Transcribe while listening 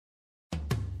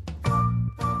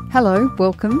Hello,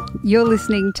 welcome. You're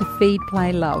listening to Feed,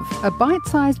 Play, Love, a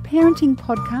bite-sized parenting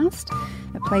podcast,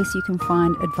 a place you can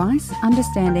find advice,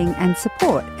 understanding and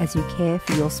support as you care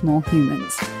for your small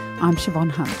humans. I'm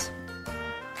Siobhan Hunt.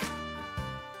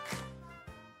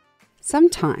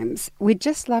 Sometimes we'd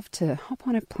just love to hop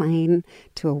on a plane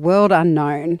to a world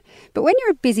unknown, but when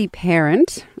you're a busy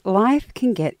parent, life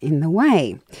can get in the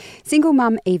way. Single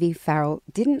mum Evie Farrell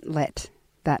didn't let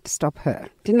that stop her.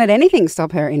 Didn't let anything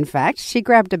stop her, in fact. She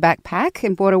grabbed a backpack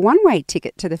and bought a one-way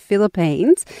ticket to the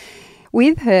Philippines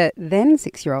with her then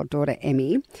 6-year-old daughter,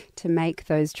 Emmy, to make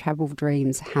those travel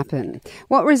dreams happen.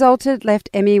 What resulted left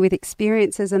Emmy with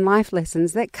experiences and life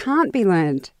lessons that can't be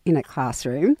learned in a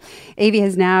classroom. Evie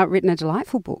has now written a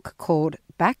delightful book called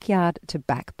Backyard to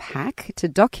Backpack to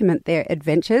document their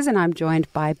adventures, and I'm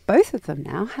joined by both of them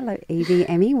now. Hello, Evie,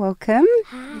 Emmy, welcome.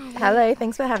 Hi. Hello,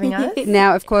 thanks for having us.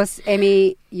 Now, of course,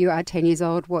 Emmy, you are 10 years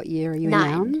old. What year are you in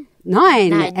now? 9.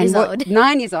 9 years old.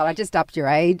 9 years old. I just upped your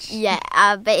age. Yeah,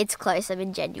 but it's close. I'm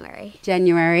in January.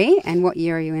 January. And what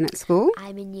year are you in at school?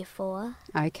 I'm in year 4.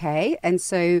 Okay. And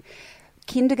so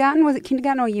kindergarten, was it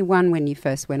kindergarten or year 1 when you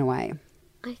first went away?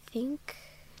 I think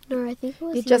it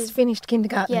was. You just finished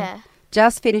kindergarten. Yeah.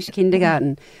 Just finished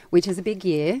kindergarten, which is a big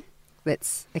year.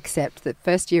 Let's accept that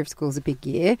first year of school is a big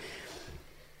year.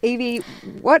 Evie,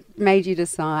 what made you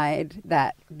decide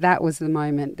that that was the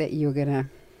moment that you were going to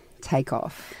take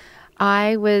off?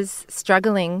 I was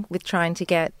struggling with trying to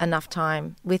get enough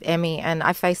time with Emmy, and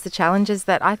I faced the challenges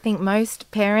that I think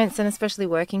most parents, and especially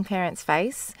working parents,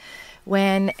 face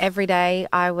when every day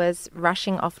I was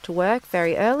rushing off to work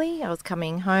very early. I was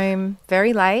coming home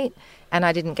very late and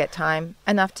I didn't get time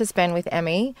enough to spend with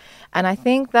Emmy. And I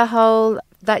think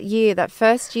that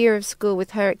first year of school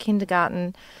with her at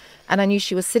kindergarten, and I knew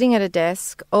she was sitting at a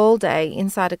desk all day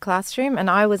inside a classroom, and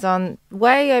I was on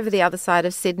way over the other side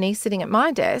of Sydney sitting at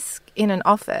my desk in an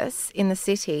office in the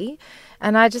city.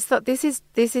 And I just thought, this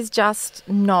is just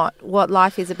not what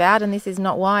life is about, and this is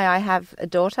not why I have a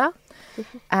daughter.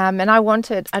 And I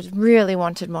really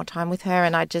wanted more time with her,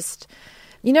 and I just,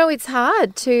 it's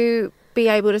hard to be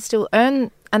able to still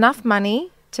earn enough money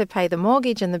to pay the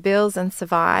mortgage and the bills and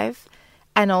survive,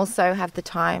 and also have the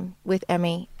time with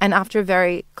Emmy. And after a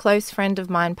very close friend of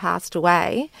mine passed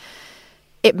away,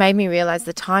 it made me realise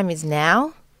the time is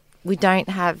now. We don't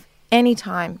have any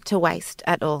time to waste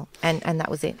at all, and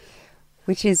that was it.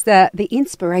 Which is the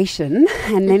inspiration,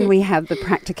 and then we have the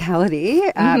practicality.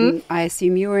 I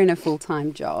assume you were in a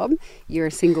full-time job. You're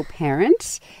a single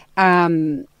parent,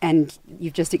 and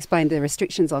you've just explained the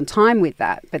restrictions on time with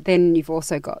that. But then you've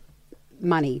also got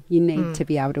money you need to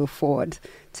be able to afford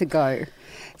to go.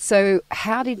 So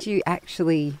how did you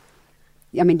actually,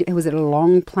 was it a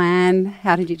long plan?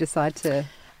 How did you decide to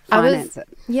finance it?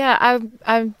 Yeah,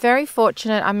 I'm very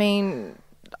fortunate.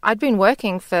 I'd been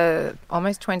working for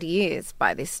almost 20 years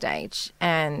by this stage,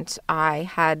 and I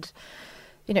had,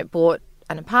 bought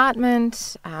an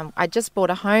apartment. I just bought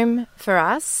a home for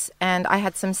us, and I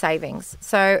had some savings.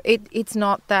 So it's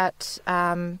not that,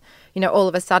 all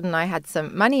of a sudden I had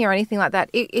some money or anything like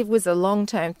that. It was a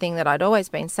long-term thing that I'd always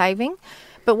been saving.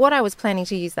 But what I was planning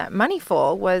to use that money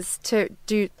for was to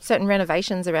do certain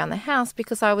renovations around the house,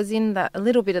 because I was in a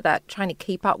little bit of that trying to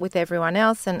keep up with everyone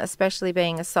else, and especially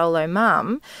being a solo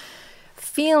mum,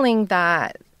 feeling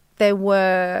that there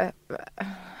were...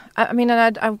 and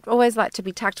I always like to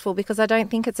be tactful, because I don't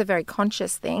think it's a very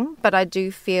conscious thing, but I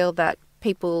do feel that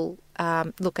people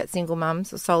look at single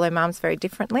mums or solo mums very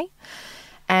differently.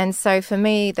 And so for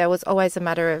me, there was always a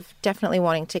matter of definitely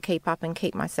wanting to keep up and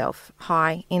keep myself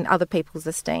high in other people's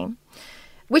esteem,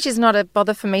 which is not a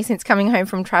bother for me since coming home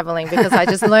from travelling, because I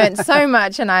just learned so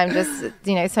much, and I'm just,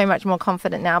 so much more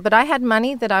confident now. But I had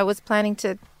money that I was planning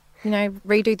to,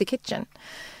 redo the kitchen.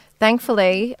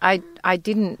 Thankfully, I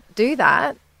didn't do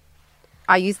that.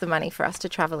 I used the money for us to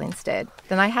travel instead.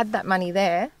 Then I had that money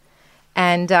there,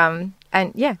 and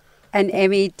yeah. And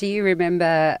Emmy, do you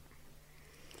remember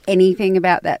anything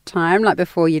about that time, like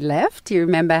before you left? Do you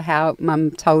remember how Mum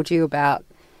told you about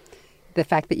the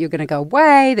fact that you were going to go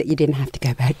away, that you didn't have to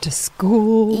go back to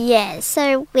school? Yeah,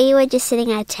 so we were just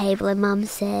sitting at a table, and Mum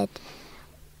said,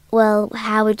 well,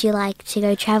 how would you like to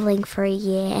go travelling for a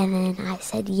year? And then I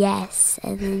said yes,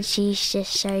 and then she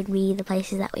just showed me the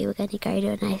places that we were going to go to,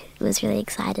 and I was really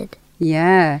excited.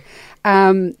 Yeah.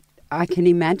 I can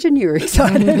imagine you were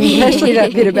excited, especially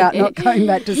that bit about not going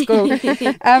back to school.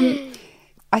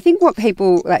 I think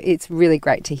it's really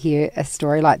great to hear a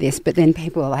story like this, but then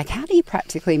people are like, how do you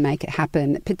practically make it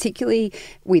happen, particularly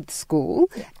with school?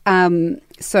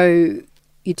 So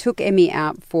you took Emmy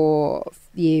out for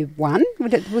year 1.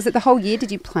 Was it the whole year? Did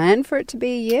you plan for it to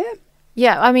be a year?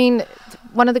 Yeah,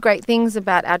 one of the great things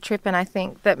about our trip, and I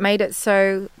think that made it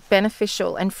so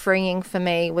beneficial and freeing for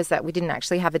me, was that we didn't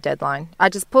actually have a deadline. I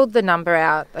just pulled the number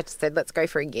out. I just said, let's go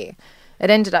for a year. It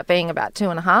ended up being about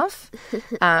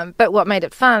 2.5. But what made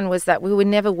it fun was that we were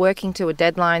never working to a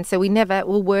deadline. So we never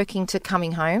were working to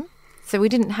coming home. So we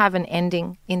didn't have an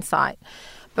ending in sight.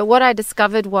 But what I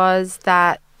discovered was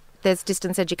that there's a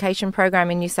distance education program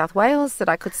in New South Wales that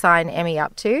I could sign Emmy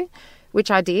up to,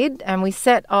 which I did. And we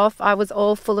set off. I was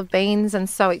all full of beans and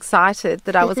so excited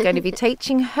that I was going to be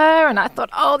teaching her. And I thought,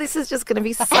 oh, this is just going to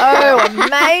be so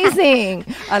amazing.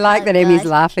 I like that Emmy's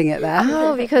laughing at that.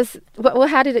 Oh, because, well,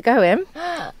 how did it go, Em?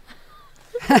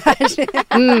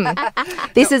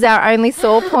 This is our only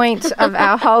sore point of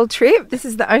our whole trip. This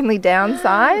is the only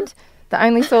downside. The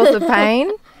only source of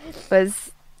pain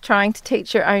was trying to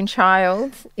teach your own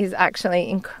child is actually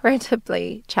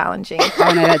incredibly challenging.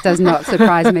 Oh, no, that does not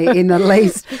surprise me in the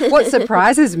least. What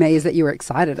surprises me is that you were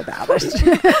excited about it. I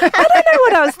don't know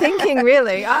what I was thinking,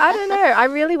 really. I don't know. I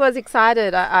really was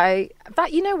excited.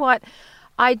 But you know what?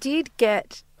 I did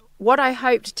get what I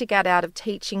hoped to get out of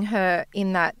teaching her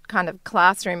in that kind of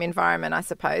classroom environment, I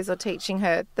suppose, or teaching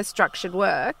her the structured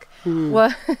work.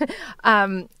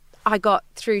 I got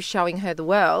through showing her the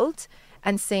world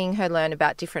and seeing her learn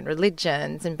about different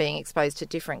religions and being exposed to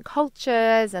different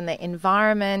cultures and their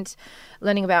environment,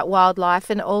 learning about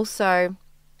wildlife, and also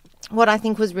what I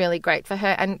think was really great for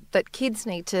her and that kids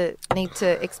need to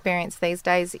experience these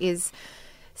days is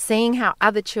seeing how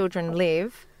other children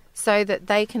live so that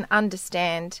they can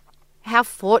understand how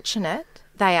fortunate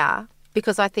they are.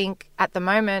 Because I think at the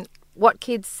moment what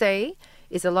kids see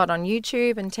is a lot on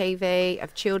YouTube and TV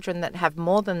of children that have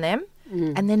more than them,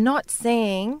 and they're not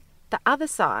seeing the other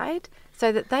side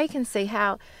so that they can see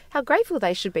how grateful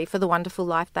they should be for the wonderful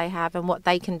life they have and what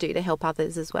they can do to help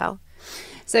others as well.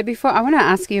 So before, I want to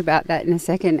ask you about that in a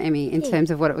second, Emmy, in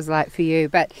terms of what it was like for you.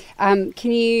 But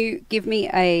can you give me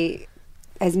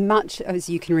as much as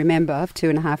you can remember of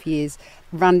 2.5 years,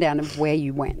 rundown of where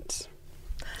you went?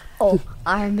 Oh,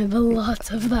 I remember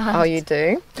lots of that. Oh, you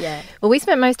do? Yeah. Well, we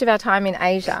spent most of our time in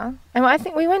Asia, and I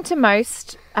think we went to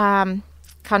most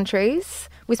countries.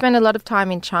 We spent a lot of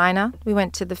time in China. We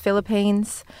went to the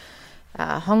Philippines,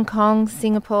 Hong Kong,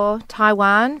 Singapore,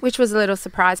 Taiwan, which was a little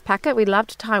surprise packet. We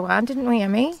loved Taiwan, didn't we,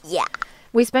 Emmy? Yeah.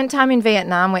 We spent time in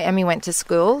Vietnam where Emmy went to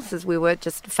school as we were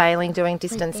just failing doing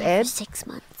distance ed. For 6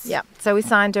 months. Yeah. So we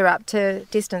signed her up to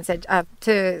distance ed,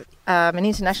 to an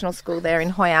international school there in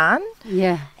Hoi An.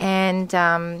 Yeah. And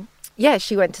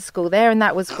she went to school there, and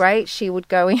that was great. She would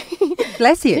go in.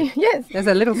 Bless you. Yes. There's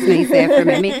a little sneeze there from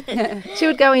Emmy. She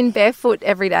would go in barefoot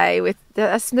every day with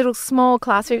a little small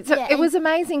classroom. So Yeah. it was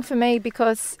amazing for me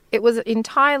because it was an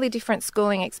entirely different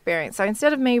schooling experience. So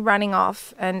instead of me running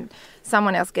off and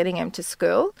someone else getting him to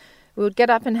school, we would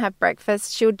get up and have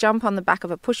breakfast. She would jump on the back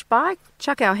of a push bike,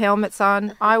 chuck our helmets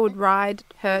on. I would ride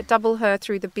her, double her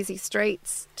through the busy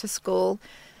streets to school.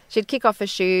 She'd kick off her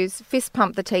shoes, fist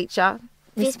pump the teacher,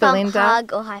 Miss Fist bump, Belinda.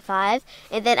 hug or high five,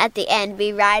 and then at the end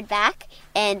we ride back,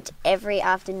 and every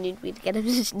afternoon we'd get a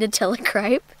Nutella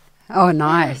crepe. Oh,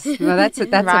 nice. Well, that's a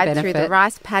Ride benefit. through the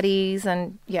rice paddies,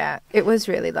 and yeah, it was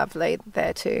really lovely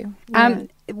there too.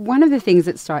 One of the things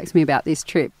that strikes me about this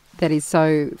trip that is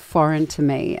so foreign to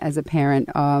me as a parent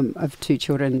of two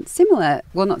children,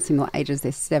 not similar ages,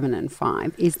 they're 7 and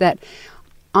 5, is that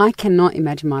I cannot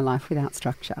imagine my life without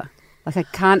structure. Like, I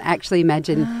can't actually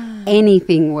imagine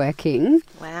anything working.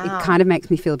 Wow. It kind of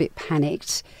makes me feel a bit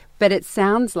panicked. But it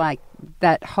sounds like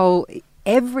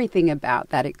everything about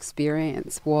that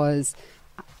experience was,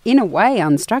 in a way,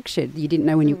 unstructured. You didn't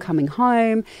know when you were coming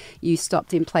home. You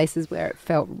stopped in places where it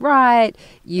felt right.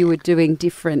 You were doing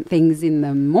different things in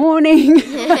the morning.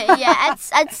 Yeah,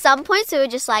 at some points we were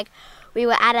just like, we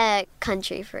were at a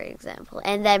country, for example,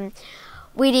 and then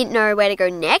we didn't know where to go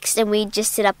next, and we'd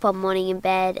just sit up one morning in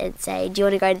bed and say, do you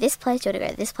want to go to this place? Do you want to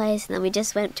go to this place? And then we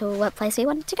just went to what place we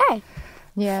wanted to go.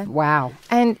 Yeah. Wow.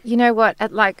 And you know what?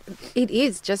 It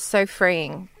is just so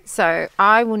freeing. So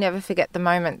I will never forget the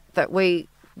moment that we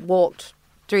walked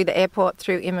through the airport,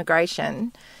 through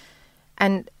immigration,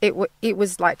 and it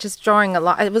was like just drawing a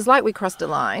line. It was like we crossed a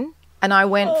line, and I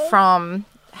went from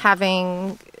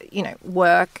having,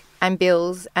 work and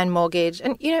bills and mortgage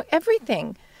and,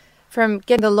 everything, from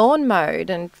getting the lawn mowed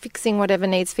and fixing whatever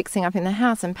needs fixing up in the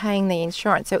house and paying the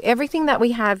insurance. So everything that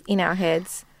we have in our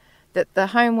heads, the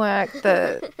homework,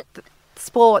 the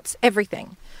sports,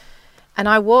 everything. And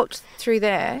I walked through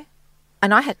there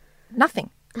and I had nothing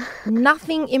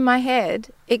in my head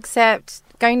except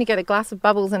going to get a glass of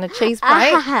bubbles and a cheese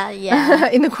plate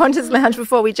in the Qantas lounge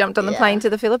before we jumped on the plane to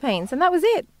the Philippines. And that was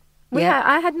it.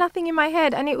 I had nothing in my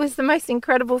head, and it was the most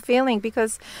incredible feeling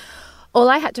because all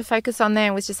I had to focus on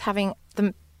then was just having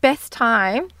the best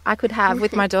time I could have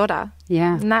with my daughter.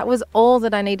 Yeah. And that was all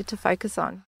that I needed to focus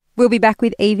on. We'll be back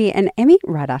with Evie and Emmy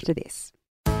right after this.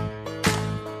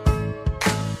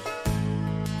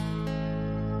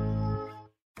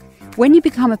 When you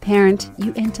become a parent,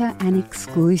 you enter an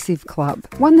exclusive club,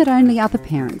 one that only other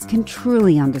parents can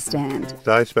truly understand.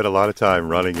 I spent a lot of time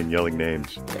running and yelling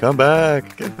names. Come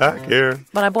back, get back here.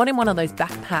 But I bought him one of those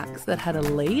backpacks that had a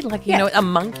lead, like, you know, a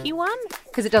monkey one.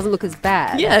 Because it doesn't look as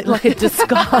bad. Yeah, like a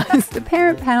disguise. The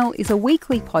Parent Panel is a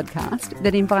weekly podcast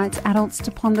that invites adults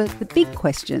to ponder the big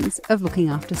questions of looking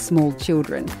after small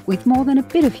children, with more than a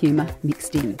bit of humour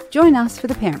mixed in. Join us for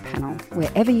The Parent Panel,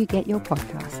 wherever you get your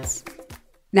podcasts.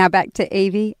 Now back to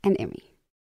Evie and Emmy.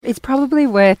 It's probably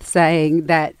worth saying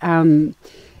that,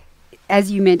 as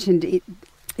you mentioned,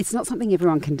 it's not something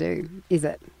everyone can do, is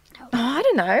it? Oh, I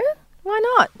don't know. Why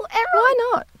not? Why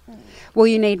not? Well,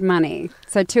 you need money.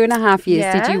 So 2.5 years,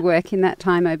 Yeah. did you work in that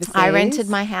time overseas? I rented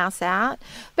my house out.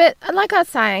 But like I was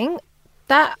saying,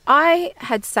 that I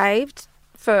had saved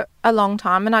for a long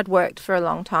time and I'd worked for a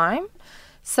long time.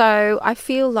 So I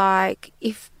feel like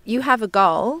if you have a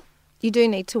goal, you do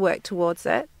need to work towards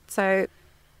it. So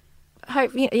I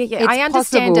understand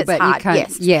possible, it's but you hard.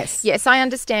 can't- yes. Yes, I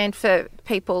understand for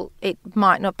people it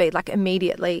might not be like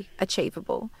immediately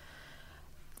achievable.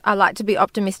 I like to be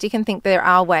optimistic and think there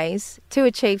are ways to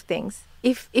achieve things.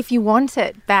 If you want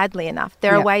it badly enough,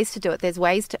 there are Yep. ways to do it. There's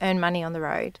ways to earn money on the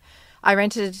road. I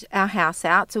rented our house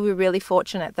out, so we were really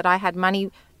fortunate that I had money,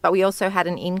 but we also had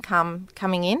an income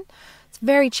coming in. It's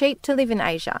very cheap to live in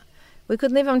Asia. We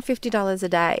could live on $50 a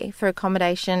day for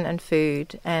accommodation and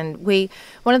food. And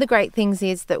one of the great things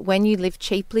is that when you live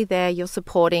cheaply there, you're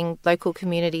supporting local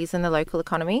communities and the local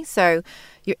economy. So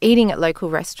you're eating at local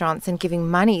restaurants and giving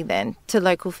money then to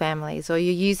local families, or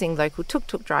you're using local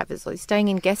tuk-tuk drivers, or you're staying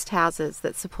in guest houses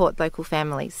that support local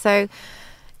families. So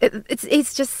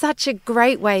it's just such a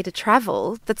great way to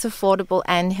travel that's affordable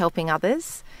and helping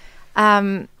others.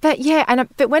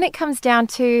 But when it comes down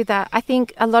to that, I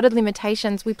think a lot of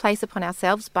limitations we place upon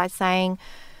ourselves by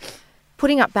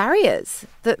putting up barriers.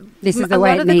 That This is the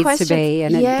way it needs to be,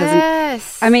 and it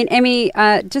doesn't. I mean, Emmy,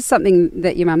 just something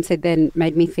that your mum said then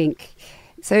made me think.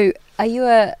 So, are you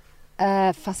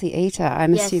a fussy eater?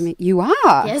 I'm Yes. assuming you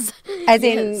are. Yes. As Yes.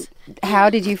 in, how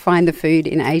did you find the food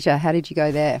in Asia? How did you go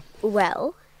there?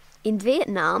 Well, in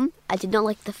Vietnam, I did not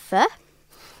like the pho,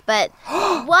 but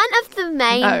one of the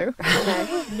main... No.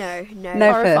 No.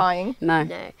 No pho. Horrifying. No.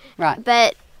 No. Right.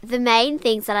 But the main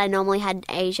things that I normally had in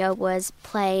Asia was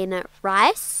plain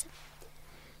rice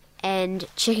and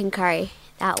chicken curry.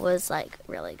 That was, like,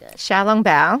 really good. Xiao Long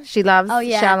Bao. She loves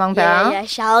Xiao Long Bao. Yeah.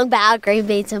 Xiao Long Bao, green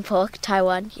beans and pork,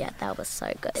 Taiwan. Yeah, that was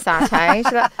so good. Satay.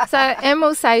 So Em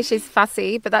will say she's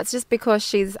fussy, but that's just because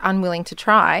she's unwilling to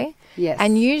try. Yes.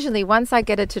 And usually once I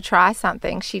get her to try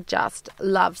something, she just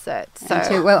loves it.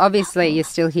 So Well, obviously you're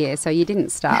still here, so you didn't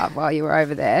starve while you were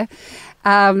over there.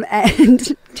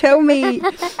 And tell me,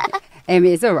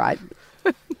 Emmy, it's all right.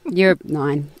 You're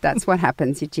 9. That's what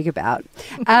happens. You jig about.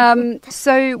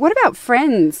 So what about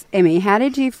friends, Emmy? How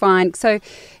did you find... So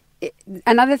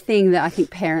another thing that I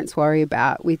think parents worry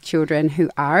about with children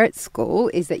who are at school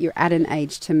is that you're at an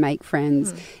age to make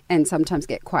friends and sometimes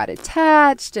get quite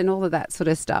attached and all of that sort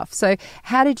of stuff. So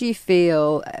how did you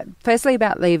feel, firstly,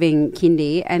 about leaving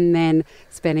kindy and then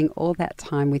spending all that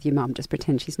time with your mum? Just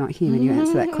pretend she's not here when you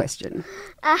answer that question.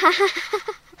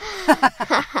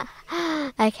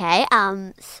 Okay,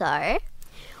 so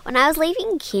when I was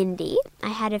leaving kindy, I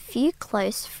had a few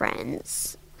close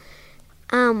friends.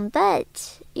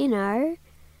 But, you know,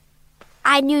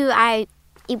 I knew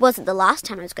it wasn't the last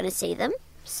time I was going to see them.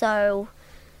 So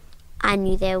I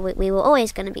knew we were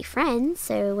always going to be friends.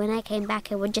 So when I came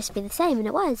back, it would just be the same, and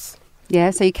it was. Yeah,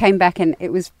 so you came back and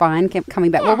it was fine kept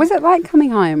coming back. Yeah. What was it like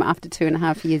coming home after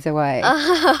 2.5 years away?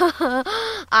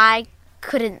 I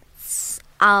couldn't...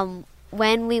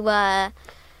 when we were...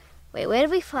 Wait, where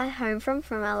did we fly home from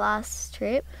our last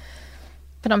trip?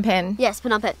 Phnom Penh. Yes,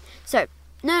 Phnom Penh. So,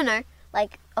 no.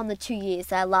 Like, on the 2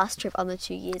 years, our last trip on the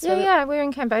 2 years. Yeah, we're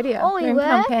in Cambodia. Oh, we're you in were?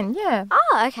 Phnom Penh, yeah.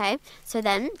 Oh, okay. So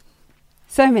then,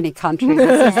 So many countries,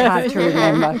 it's just hard to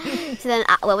remember.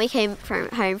 when we came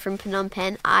home from Phnom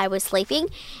Penh, I was sleeping,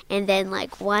 and then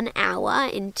like 1 hour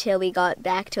until we got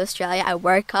back to Australia, I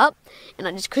woke up, and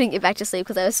I just couldn't get back to sleep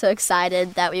because I was so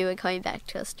excited that we were coming back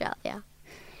to Australia.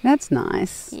 That's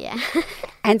nice. Yeah.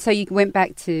 And so you went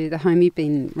back to the home you've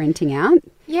been renting out?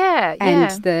 Yeah,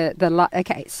 And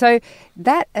okay, so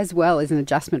that as well is an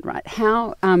adjustment, right?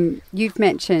 How you've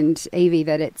mentioned, Evie,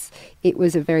 that it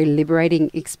was a very liberating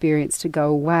experience to go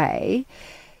away.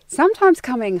 Sometimes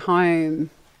coming home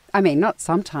I mean, not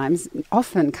sometimes,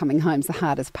 often coming home's the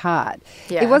hardest part.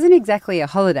 Yeah. It wasn't exactly a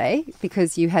holiday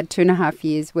because you had 2.5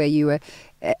 years where you were,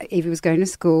 Evie was going to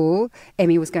school,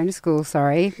 Emmy was going to school,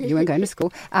 sorry, you weren't going to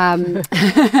school.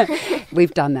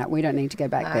 We've done that. We don't need to go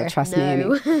back there, trust me,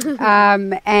 Emmy.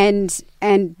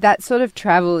 And that sort of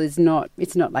travel it's not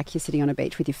like you're sitting on a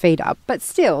beach with your feet up, but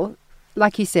still,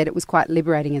 like you said, it was quite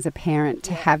liberating as a parent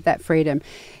to have that freedom.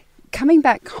 Coming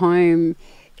back home,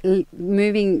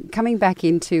 coming back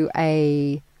into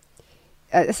a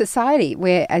society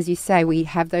where, as you say, we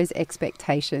have those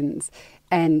expectations,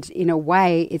 and in a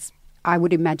way it's, I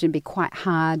would imagine, be quite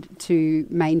hard to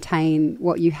maintain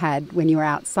what you had when you were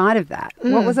outside of that.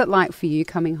 What was it like for you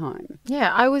coming home?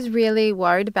 Yeah, I was really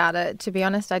worried about it. To be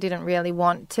honest, I didn't really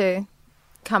want to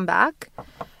come back,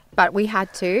 but we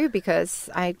had to because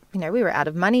we were out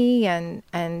of money and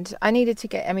I needed to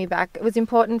get Emmy back. It was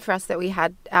important for us that we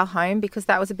had our home because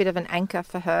that was a bit of an anchor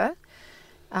for her.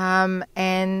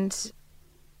 And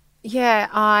yeah,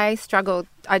 I struggled.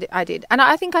 I did. And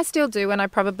I think I still do, and I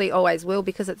probably always will,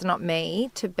 because it's not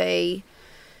me to be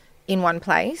in one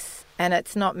place, and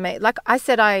it's not me. Like I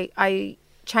said, I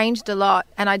changed a lot,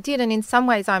 and I did, and in some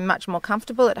ways I'm much more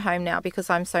comfortable at home now because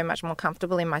I'm so much more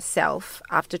comfortable in myself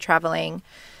after travelling,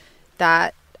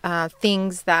 that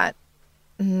things that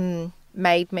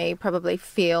made me probably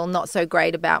feel not so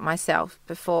great about myself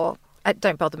before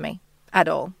don't bother me at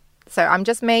all. So I'm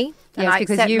just me. And Yes, I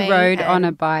because accept you me rode and- on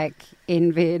a bike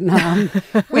in Vietnam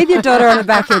with your daughter on the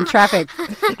back in traffic.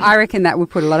 I reckon that would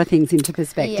put a lot of things into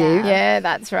perspective. Yeah,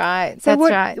 that's right. So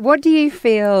That's right. what do you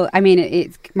feel, I mean,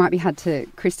 it might be hard to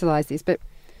crystallise this, but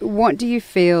what do you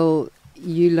feel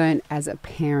you learn as a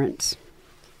parent?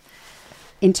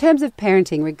 In terms of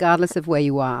parenting, regardless of where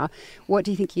you are, what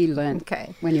do you think you learned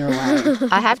Okay. when you're away?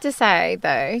 I have to say,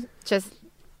 though, just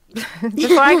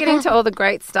before I get into all the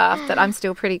great stuff, that I'm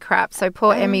still pretty crap. So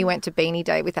poor Emmy went to beanie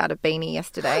day without a beanie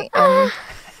yesterday, and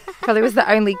probably was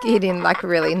the only kid in like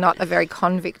really not a very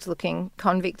convict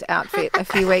outfit a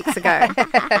few weeks ago.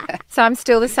 So I'm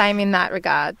still the same in that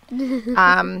regard.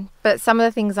 But some of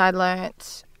the things I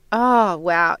learnt, oh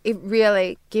wow, it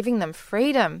really giving them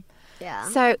freedom. Yeah.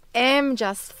 So Em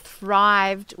just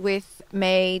thrived with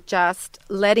me just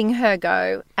letting her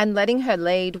go and letting her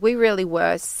lead. We really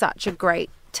were such a great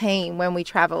team when we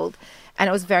travelled, and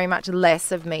it was very much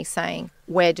less of me saying,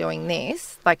 we're doing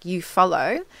this, like you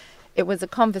follow. It was a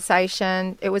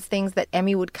conversation. It was things that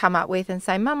Emmy would come up with and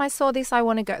say, Mum, I saw this, I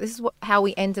want to go. This is how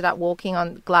we ended up walking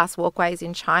on glass walkways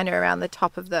in China around the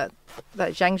top of the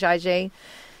Zhangjiajie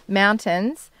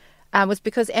mountains. Was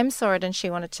because Em saw it and she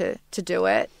wanted to do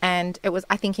it. And it was,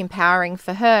 I think, empowering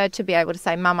for her to be able to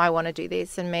say, Mum, I want to do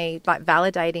this, and me like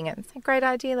validating it and say, great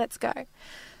idea, let's go.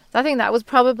 So I think that was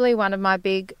probably one of my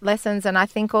big lessons. And I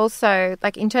think also,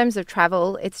 like in terms of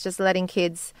travel, it's just letting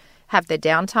kids have their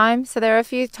downtime. So there are a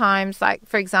few times, like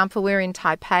for example, we were in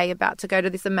Taipei about to go to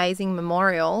this amazing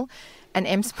memorial, and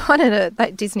Em spotted a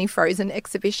like Disney Frozen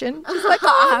exhibition. She's like,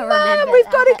 oh, Mum,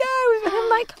 we've got to go. And I'm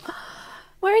like,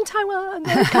 we're in Taiwan.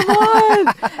 Come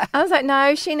on. I was like,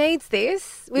 no, she needs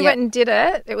this. We went and did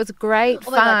it. It was great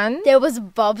Oh my God. fun. There was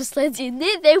bobsleds in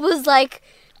there. There was like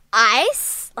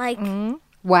ice, like,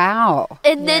 Wow.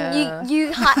 and Yeah. then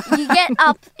you get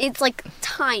up. It's like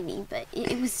tiny, but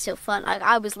it was still fun.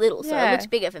 I was little, so Yeah. it looks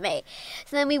bigger for me.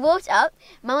 So then we walked up.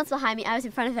 Mum was behind me. I was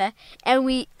in front of her, and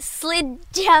we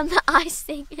slid down the ice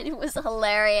thing, and it was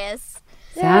hilarious.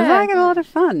 Sounds Yeah. like a lot of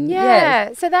fun. Yeah.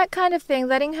 Yes. So that kind of thing,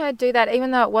 letting her do that,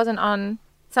 even though it wasn't on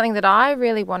something that I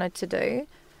really wanted to do,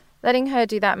 letting her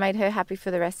do that made her happy for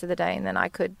the rest of the day. And then I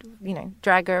could,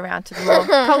 drag her around to the more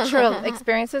cultural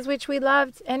experiences, which we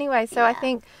loved anyway. So I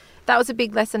think that was a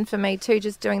big lesson for me too,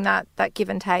 just doing that give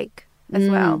and take as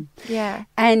well. Yeah.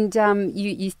 And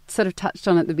you sort of touched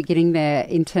on at the beginning there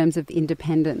in terms of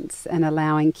independence and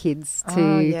allowing kids to...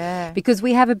 Oh, yeah. Because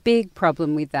we have a big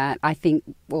problem with that, I think,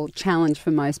 challenge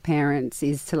for most parents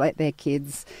is to let their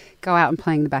kids go out and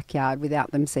play in the backyard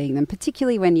without them seeing them,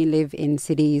 particularly when you live in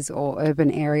cities or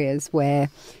urban areas where,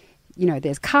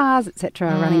 there's cars, etc.,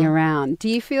 running around. Do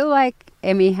you feel like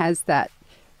Emmy has that?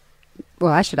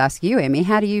 Well, I should ask you, Emmy,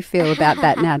 how do you feel about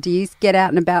that now? Do you get out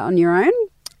and about on your own?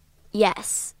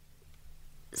 Yes,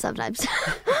 sometimes.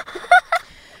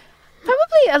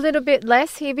 Probably a little bit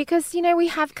less here because, we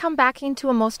have come back into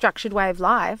a more structured way of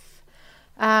life.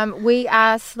 We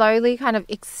are slowly kind of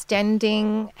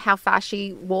extending how far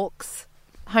she walks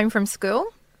home from school,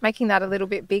 making that a little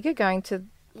bit bigger, going to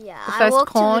Yeah, the I first walk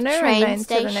corner to the and train then to the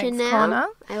station next now. corner.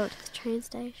 I walk to the train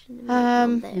station.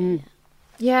 And there.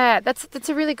 Yeah, that's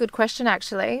a really good question,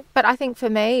 actually. But I think for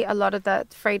me, a lot of the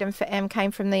freedom for Em came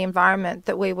from the environment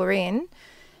that we were in.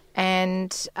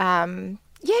 And,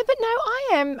 Yeah, but no,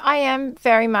 I am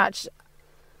very much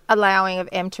allowing of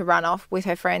Em to run off with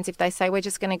her friends. If they say we're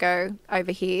just going to go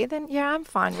over here, then yeah, I'm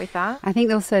fine with that. I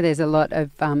think also there's a lot of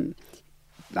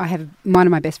I have one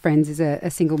of my best friends is a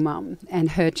single mum,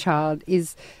 and her child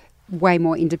is way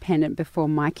more independent before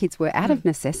my kids were, out of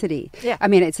necessity. Yeah. I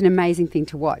mean, it's an amazing thing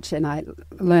to watch, and I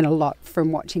learn a lot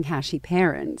from watching how she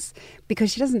parents,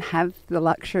 because she doesn't have the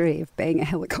luxury of being a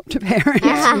helicopter parent,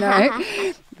 you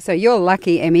know. So you're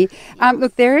lucky, Emmy.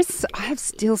 Look, I have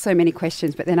still so many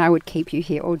questions, but then I would keep you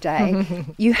here all day.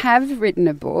 You have written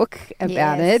a book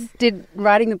about Yes. it. Did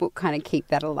writing the book kind of keep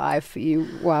that alive for you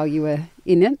while you were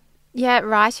in it? Yeah,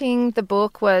 writing the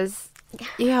book was,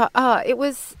 it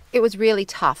was really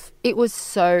tough. It was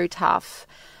so tough.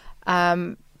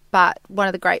 But one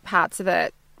of the great parts of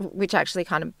it, which actually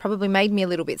kind of probably made me a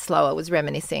little bit slower, was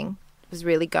reminiscing. It was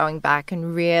really going back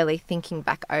and really thinking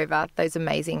back over those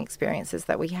amazing experiences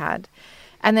that we had.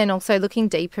 And then also looking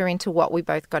deeper into what we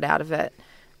both got out of it,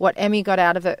 what Emmy got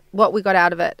out of it, what we got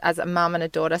out of it as a mum and a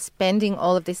daughter, spending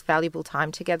all of this valuable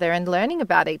time together and learning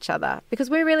about each other,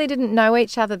 because we really didn't know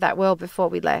each other that well before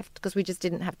we left, because we just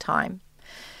didn't have time.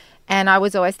 And I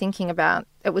was always thinking about,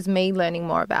 it was me learning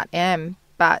more about Em,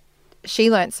 but she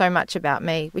learnt so much about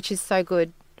me, which is so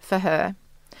good for her.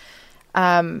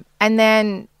 And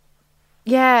then,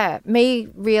 me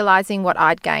realising what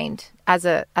I'd gained as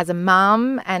a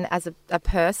mum and as a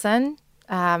person,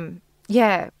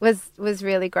 was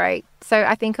really great. So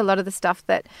I think a lot of the stuff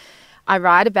that I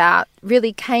write about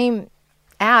really came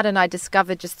out, and I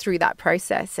discovered just through that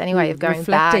process anyway of going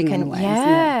reflecting back. in a way, isn't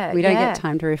it? We don't get time.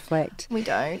 time to reflect. We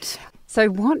don't. So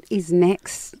what is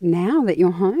next now that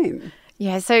you're home?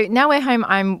 Yeah, so now we're home,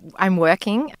 I'm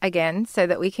working again so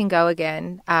that we can go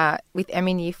again with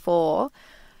Emmy in Year 4.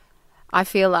 I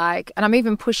feel like, and I'm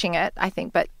even pushing it, I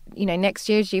think, but, you know, next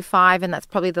year's Year 5, and that's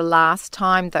probably the last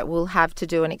time that we'll have to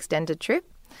do an extended trip.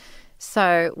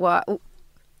 So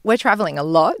we're travelling a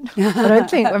lot. I don't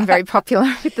think I'm very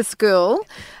popular with the school.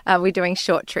 We're doing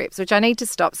short trips, which I need to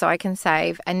stop so I can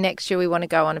save. And next year we want to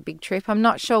go on a big trip. I'm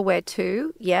not sure where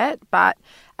to yet, but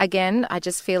again, I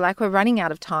just feel like we're running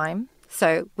out of time.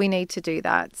 So we need to do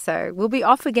that. So we'll be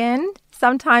off again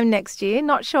sometime next year.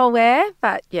 Not sure where,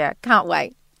 but yeah, can't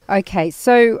wait. Okay,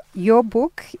 so your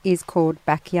book is called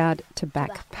Backyard to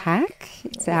Backpack.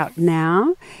 It's out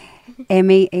now.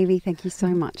 Emmy, Evie, thank you so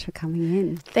much for coming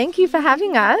in. Thank you for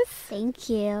having us. Thank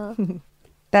you.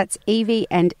 That's Evie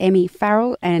and Emmy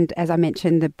Farrell, and as I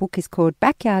mentioned, the book is called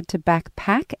Backyard to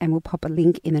Backpack, and we'll pop a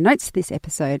link in the notes to this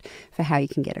episode for how you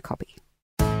can get a copy.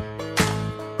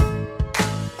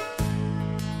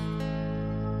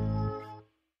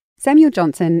 Samuel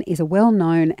Johnson is a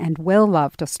well-known and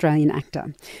well-loved Australian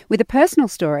actor with a personal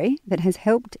story that has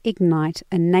helped ignite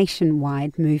a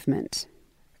nationwide movement.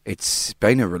 It's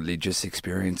been a religious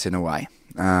experience in a way.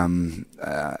 I've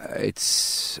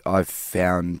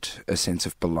found a sense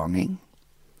of belonging.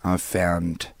 I've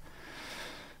found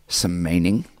some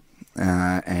meaning,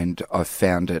 and I've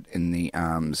found it in the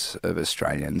arms of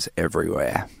Australians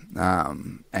everywhere.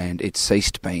 And it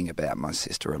ceased being about my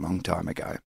sister a long time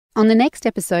ago. On the next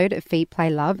episode of Feed, Play,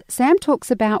 Love, Sam talks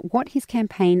about what his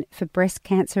campaign for breast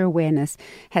cancer awareness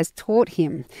has taught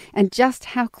him and just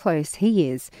how close he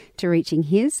is to reaching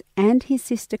his and his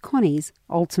sister Connie's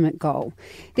ultimate goal.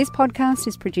 This podcast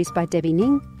is produced by Debbie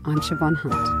Ning. I'm Siobhan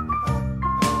Hunt.